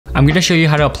I'm going to show you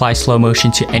how to apply slow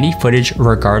motion to any footage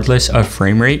regardless of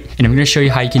frame rate, and I'm going to show you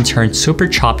how you can turn super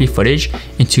choppy footage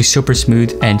into super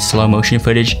smooth and slow motion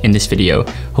footage in this video.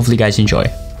 Hopefully you guys enjoy.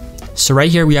 So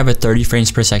right here we have a 30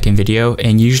 frames per second video,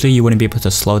 and usually you wouldn't be able to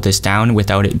slow this down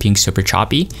without it being super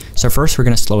choppy. So first we're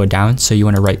going to slow it down. So you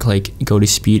want to right click, go to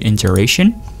speed and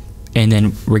duration, and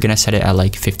then we're going to set it at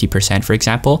like 50% for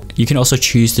example. You can also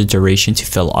choose the duration to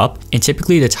fill up, and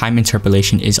typically the time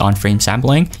interpolation is on frame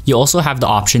sampling. You also have the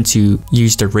option to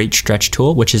use the rate stretch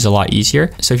tool, which is a lot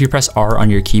easier. So if you press R on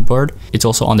your keyboard, it's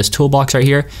also on this toolbox right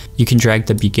here. You can drag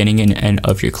the beginning and end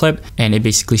of your clip, and it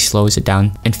basically slows it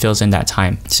down and fills in that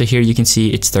time. So here you can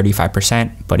see it's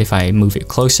 35%, but if I move it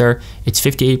closer, it's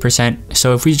 58%.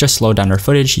 So if we just slow down our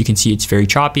footage, you can see it's very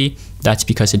choppy. That's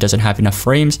because it doesn't have enough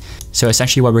frames. So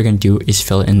essentially what we're going to do is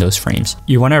fill in those frames.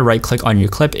 You want to right click on your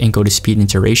clip and go to speed and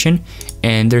duration.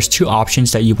 And there's two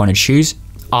options that you want to choose.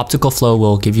 Optical flow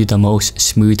will give you the most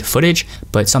smooth footage,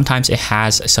 but sometimes it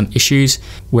has some issues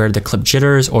where the clip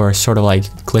jitters or sort of like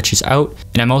glitches out.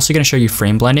 And I'm also going to show you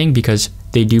frame blending because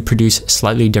they do produce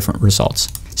slightly different results.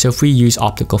 So if we use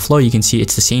optical flow, you can see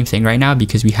it's the same thing right now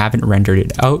because we haven't rendered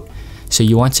it out. So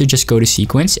you want to just go to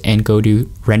sequence and go to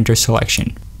render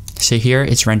selection. So here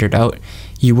it's rendered out.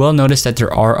 You will notice that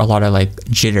there are a lot of like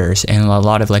jitters and a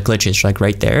lot of like glitches like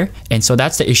right there. And so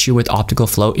that's the issue with optical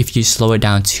flow if you slow it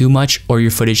down too much or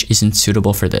your footage isn't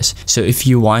suitable for this. So if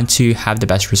you want to have the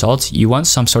best results, you want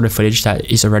some sort of footage that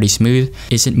is already smooth,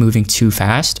 isn't moving too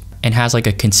fast, and has like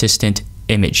a consistent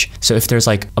image. So if there's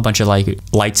like a bunch of like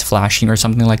lights flashing or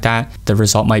something like that, the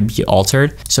result might be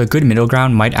altered. So a good middle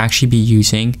ground might actually be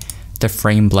using the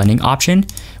frame blending option,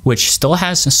 which still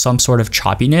has some sort of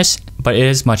choppiness, but it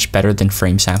is much better than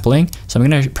frame sampling. So I'm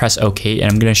going to press OK,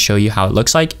 and I'm going to show you how it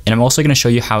looks like. And I'm also going to show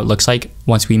you how it looks like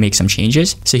once we make some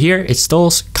changes. So here it's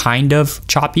still kind of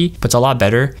choppy, but it's a lot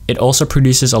better. It also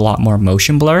produces a lot more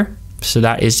motion blur. So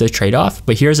that is the trade-off,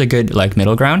 but here's a good like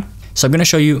middle ground. So I'm going to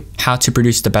show you how to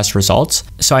produce the best results.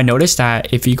 So I noticed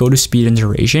that if you go to speed and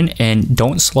duration and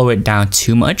don't slow it down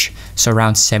too much, so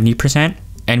around 70%,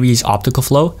 and we use optical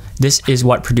flow, this is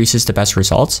what produces the best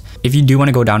results. If you do want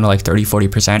to go down to like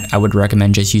 30-40%, I would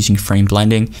recommend just using frame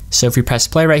blending. So if we press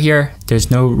play right here,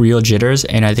 there's no real jitters,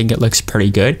 and I think it looks pretty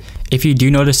good. If you do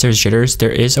notice there's jitters, there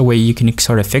is a way you can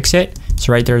sort of fix it.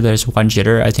 So right there, there's one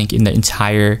jitter, I think, in the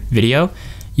entire video.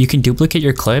 You can duplicate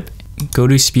your clip, go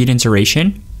to speed and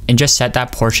duration, and just set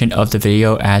that portion of the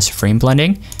video as frame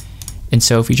blending. And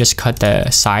so if we just cut the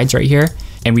sides right here,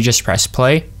 and we just press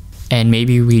play, and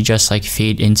maybe we just like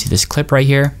fade into this clip right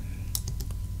here,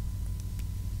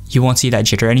 you won't see that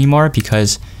jitter anymore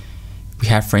because we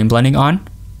have frame blending on.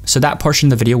 So that portion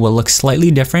of the video will look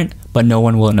slightly different, but no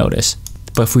one will notice.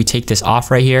 But if we take this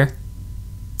off right here,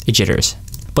 it jitters.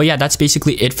 But yeah, that's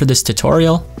basically it for this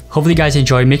tutorial. Hopefully you guys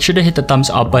enjoyed. Make sure to hit the thumbs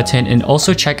up button and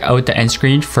also check out the end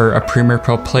screen for a Premiere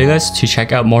Pro playlist to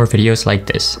check out more videos like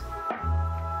this.